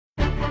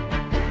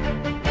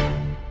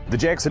The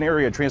Jackson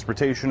Area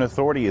Transportation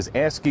Authority is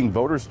asking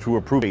voters to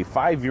approve a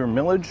 5-year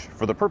millage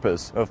for the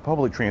purpose of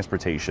public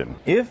transportation.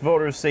 If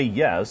voters say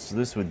yes,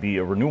 this would be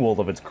a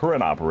renewal of its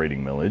current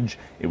operating millage.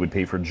 It would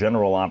pay for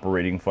general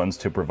operating funds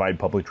to provide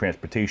public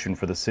transportation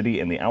for the city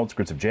and the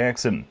outskirts of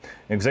Jackson.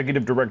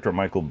 Executive Director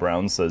Michael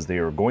Brown says they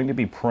are going to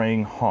be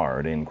praying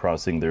hard and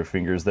crossing their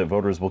fingers that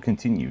voters will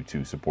continue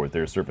to support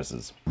their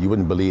services. You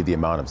wouldn't believe the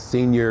amount of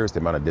seniors,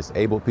 the amount of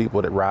disabled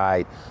people that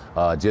ride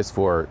just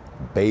for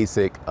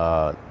basic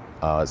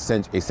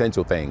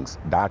essential things,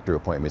 doctor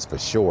appointments for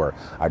sure,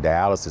 our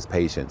dialysis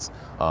patients,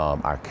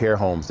 our care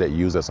homes that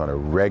use us on a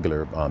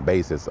regular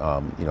basis,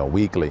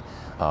 weekly.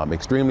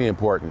 Extremely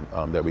important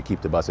that we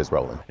keep the buses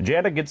rolling.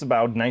 JATA gets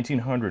about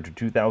 1,900 to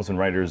 2,000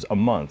 riders a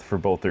month for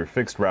both their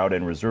fixed route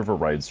and reserve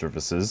ride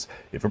services.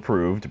 If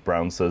approved,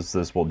 Brown says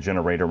this will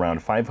generate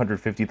around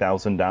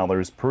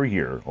 $550,000 per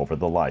year over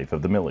the life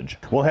of the millage.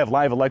 We'll have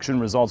live election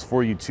results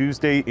for you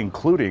Tuesday,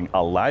 including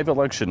a live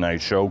election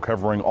night show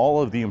covering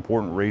all of the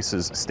important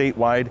races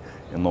statewide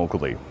and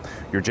locally.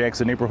 Your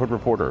Jackson neighborhood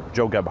reporter,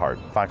 Joe Gebhardt,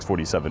 Fox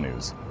 47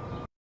 News.